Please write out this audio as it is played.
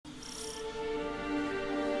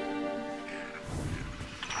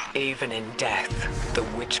Even in death, the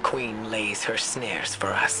Witch Queen lays her snares for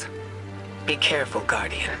us. Be careful,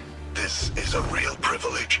 Guardian. This is a real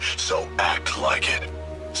privilege, so act like it.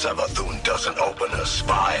 Savathun doesn't open her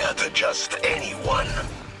spire to just anyone.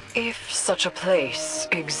 If such a place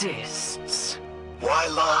exists. Why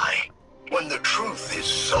lie, when the truth is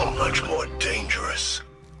so much more dangerous?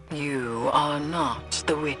 You are not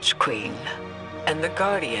the Witch Queen. And the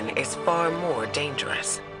Guardian is far more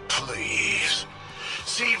dangerous. Please.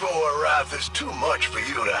 Sivo Arath is too much for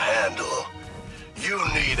you to handle. You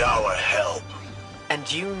need our help.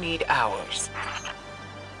 And you need ours.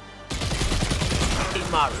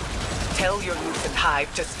 Imaru, tell your Lucent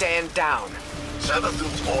Hive to stand down.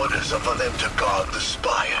 Savathun's orders are for them to guard the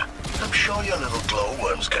spire. I'm sure your little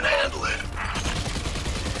glowworms can handle it.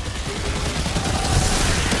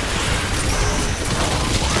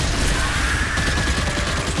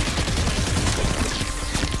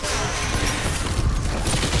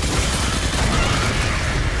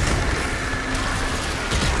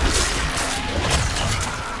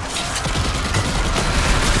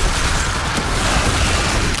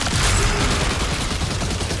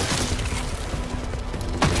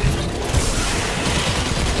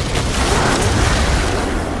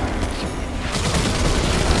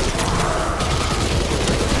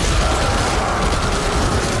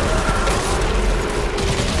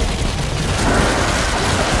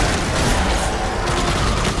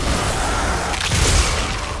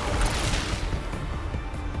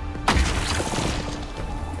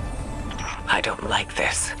 I don't like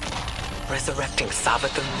this. Resurrecting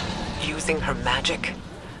Savathun, using her magic.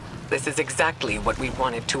 This is exactly what we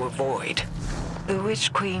wanted to avoid. The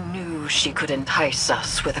Witch Queen knew she could entice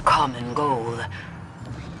us with a common goal.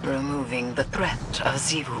 Removing the threat of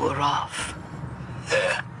Xivu Arath.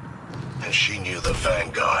 Yeah. And she knew the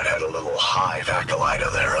Vanguard had a little hive acolyte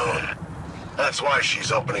of their own. That's why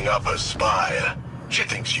she's opening up her spire. She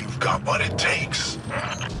thinks you've got what it takes.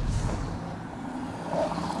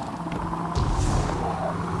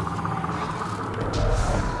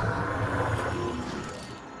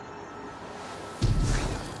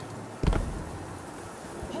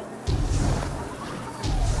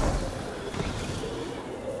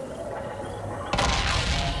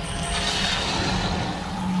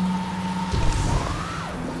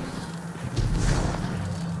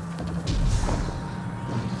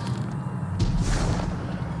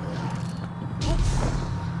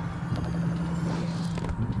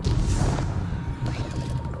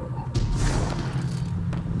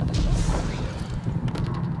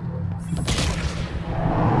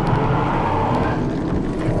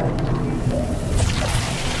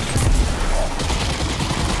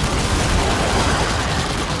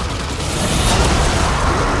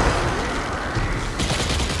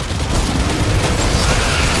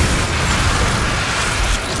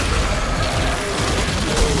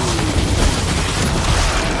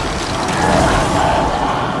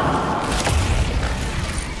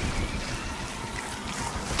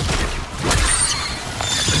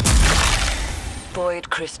 Void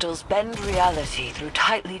crystals bend reality through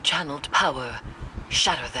tightly channeled power.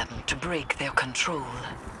 Shatter them to break their control.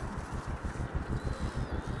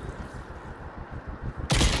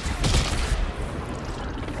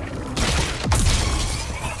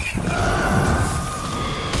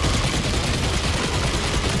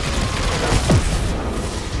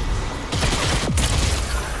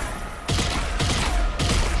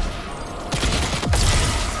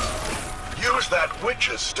 Use that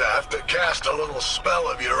witch's staff to cast a little spell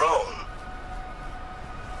of your own.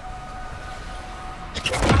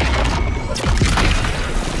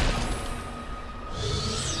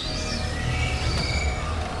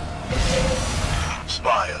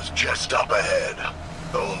 Spire's just up ahead.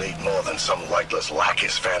 They'll need more than some lightless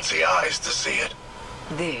lackey's fancy eyes to see it.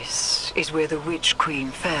 This is where the Witch Queen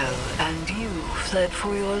fell, and you fled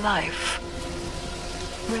for your life.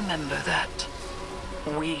 Remember that.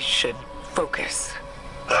 We should focus.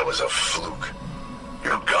 That was a fluke.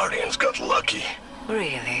 Your guardians got lucky.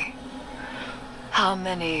 Really? How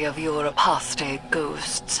many of your apostate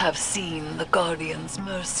ghosts have seen the Guardian's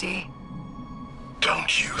mercy?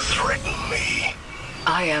 Don't you threaten me.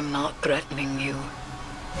 I am not threatening you.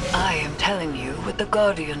 I am telling you what the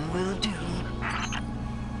Guardian will do.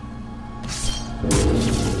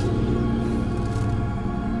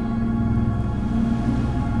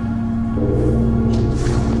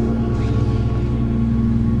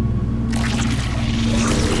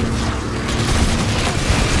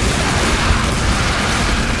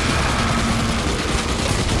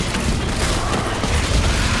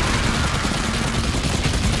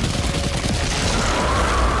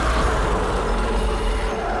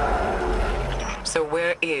 So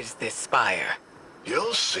where is this spire?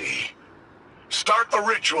 You'll see. Start the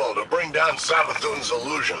ritual to bring down Savathun's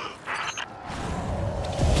illusion.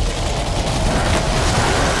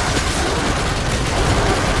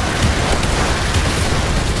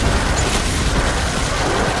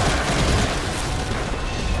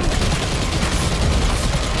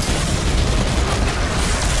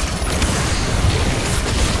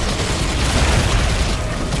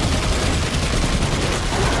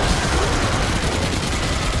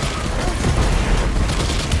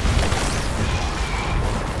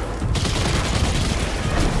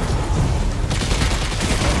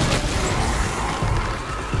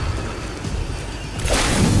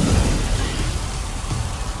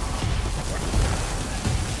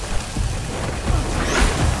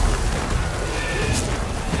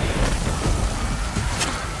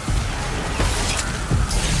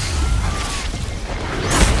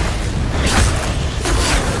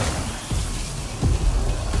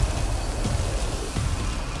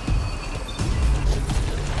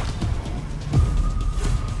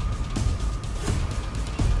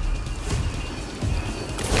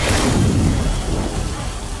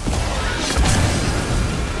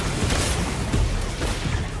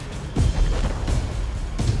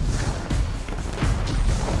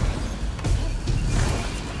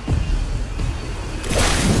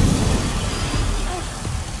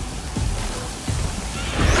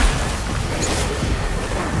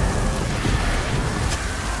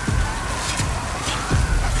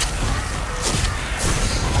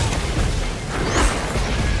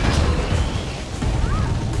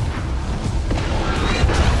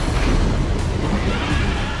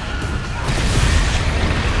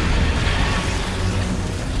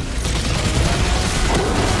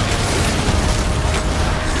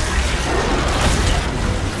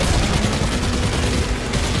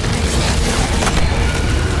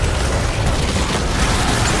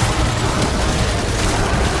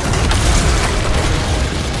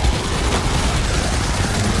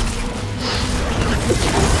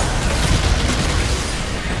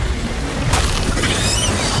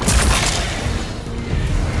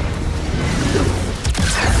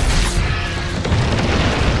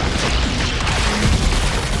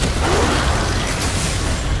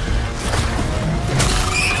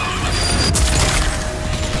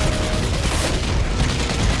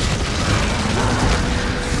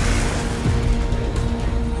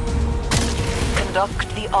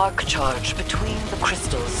 Conduct the arc charge between the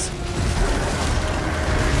crystals.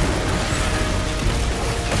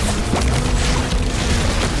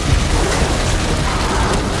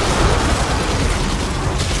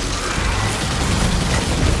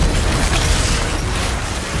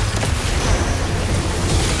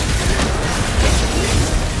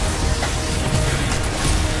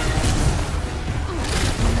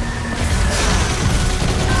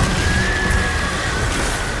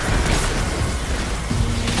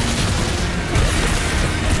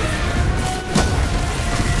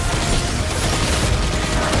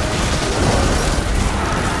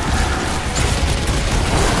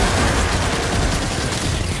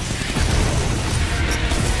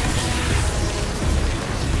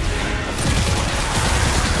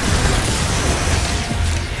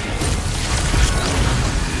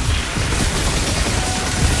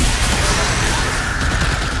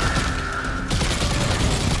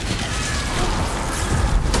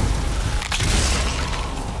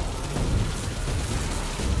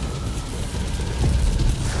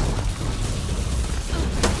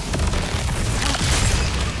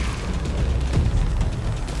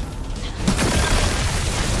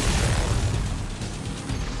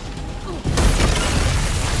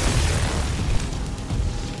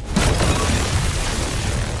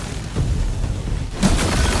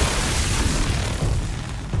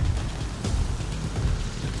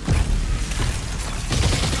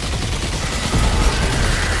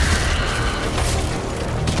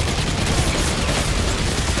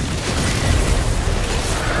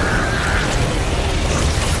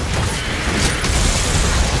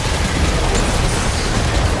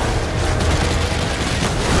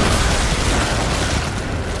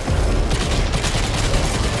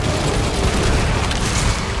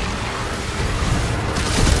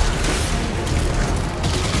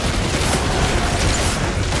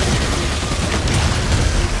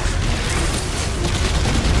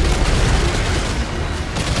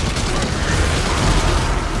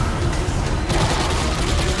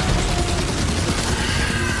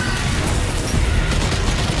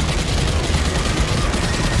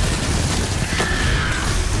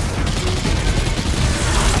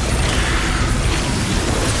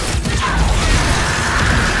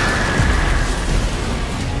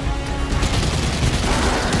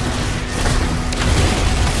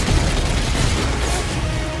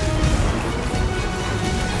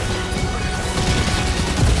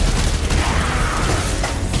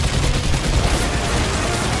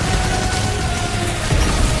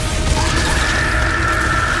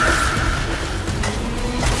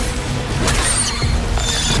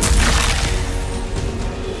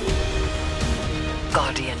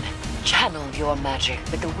 magic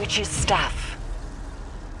with the witch's staff.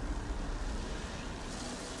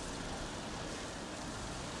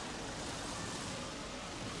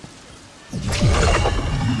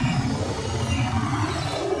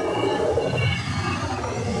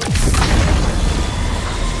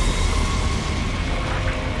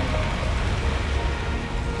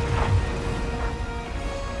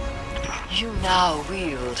 You now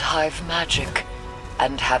wield hive magic,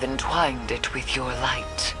 and have entwined it with your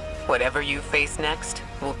light. Whatever you face next,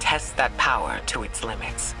 we'll test that power to its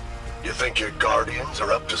limits. You think your guardians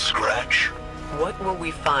are up to scratch? What will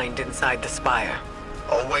we find inside the spire?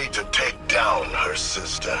 A way to take down her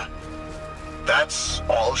sister. That's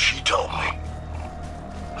all she told me.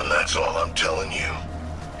 And that's all I'm telling you.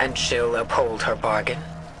 And she'll uphold her bargain?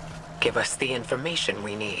 Give us the information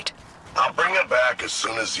we need. I'll bring her back as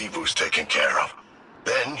soon as Xivu's taken care of.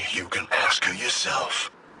 Then you can ask her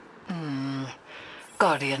yourself.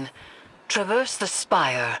 Guardian, traverse the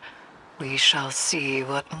spire. We shall see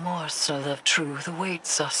what morsel of truth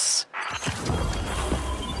awaits us.